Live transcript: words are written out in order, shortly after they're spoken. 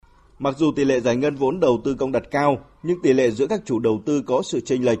Mặc dù tỷ lệ giải ngân vốn đầu tư công đặt cao, nhưng tỷ lệ giữa các chủ đầu tư có sự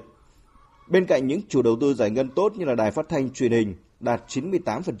chênh lệch. Bên cạnh những chủ đầu tư giải ngân tốt như là Đài Phát thanh Truyền hình đạt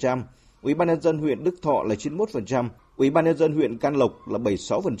 98%, Ủy ban nhân dân huyện Đức Thọ là 91%, Ủy ban nhân dân huyện Can Lộc là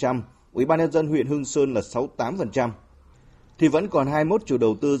 76%, Ủy ban nhân dân huyện Hương Sơn là 68%. Thì vẫn còn 21 chủ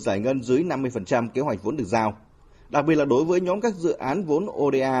đầu tư giải ngân dưới 50% kế hoạch vốn được giao. Đặc biệt là đối với nhóm các dự án vốn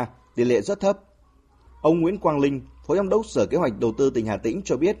ODA, tỷ lệ rất thấp. Ông Nguyễn Quang Linh, Phó Giám đốc Sở Kế hoạch Đầu tư tỉnh Hà Tĩnh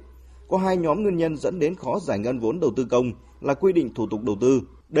cho biết, có hai nhóm nguyên nhân dẫn đến khó giải ngân vốn đầu tư công là quy định thủ tục đầu tư.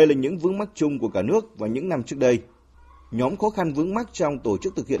 Đây là những vướng mắc chung của cả nước và những năm trước đây. Nhóm khó khăn vướng mắc trong tổ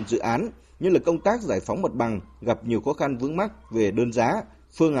chức thực hiện dự án như là công tác giải phóng mặt bằng gặp nhiều khó khăn vướng mắc về đơn giá,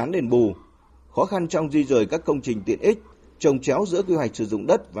 phương án đền bù, khó khăn trong di rời các công trình tiện ích, chồng chéo giữa quy hoạch sử dụng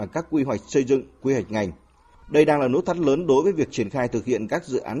đất và các quy hoạch xây dựng, quy hoạch ngành. Đây đang là nút thắt lớn đối với việc triển khai thực hiện các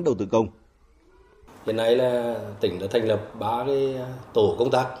dự án đầu tư công. Hiện nay là tỉnh đã thành lập 3 cái tổ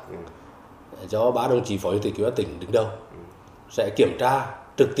công tác do 3 đồng chí phó chủ tịch ủy ban tỉnh đứng đầu, sẽ kiểm tra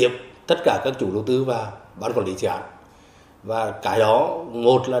trực tiếp tất cả các chủ đầu tư và ban quản lý dự án. Và cái đó,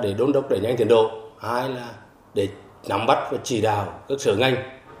 một là để đôn đốc đẩy nhanh tiến độ, hai là để nắm bắt và chỉ đạo các sở ngành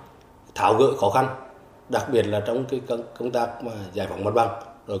tháo gỡ khó khăn, đặc biệt là trong cái công tác mà giải phóng mặt bằng,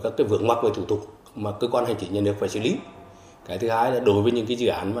 rồi các cái vướng mắc về thủ tục mà cơ quan hành chính nhà nước phải xử lý. Cái thứ hai là đối với những cái dự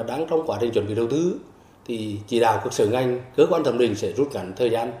án mà đang trong quá trình chuẩn bị đầu tư thì chỉ đạo các sở ngành, cơ quan thẩm định sẽ rút ngắn thời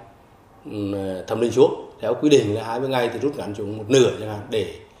gian thẩm định xuống. Theo quy định là 20 ngày thì rút ngắn xuống một nửa chẳng hạn,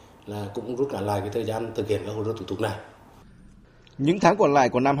 để là cũng rút ngắn lại cái thời gian thực hiện các hồ sơ thủ tục này. Những tháng còn lại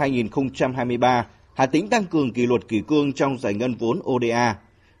của năm 2023, Hà Tĩnh tăng cường kỷ luật kỷ cương trong giải ngân vốn ODA,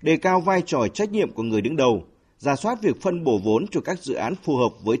 đề cao vai trò trách nhiệm của người đứng đầu, rà soát việc phân bổ vốn cho các dự án phù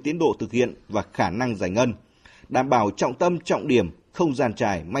hợp với tiến độ thực hiện và khả năng giải ngân, đảm bảo trọng tâm trọng điểm, không dàn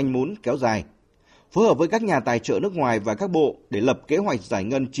trải, manh mún kéo dài. Phối hợp với các nhà tài trợ nước ngoài và các bộ để lập kế hoạch giải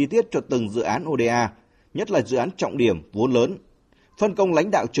ngân chi tiết cho từng dự án ODA, nhất là dự án trọng điểm, vốn lớn. Phân công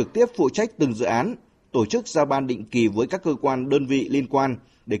lãnh đạo trực tiếp phụ trách từng dự án, tổ chức giao ban định kỳ với các cơ quan đơn vị liên quan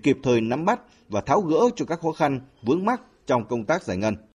để kịp thời nắm bắt và tháo gỡ cho các khó khăn, vướng mắc trong công tác giải ngân.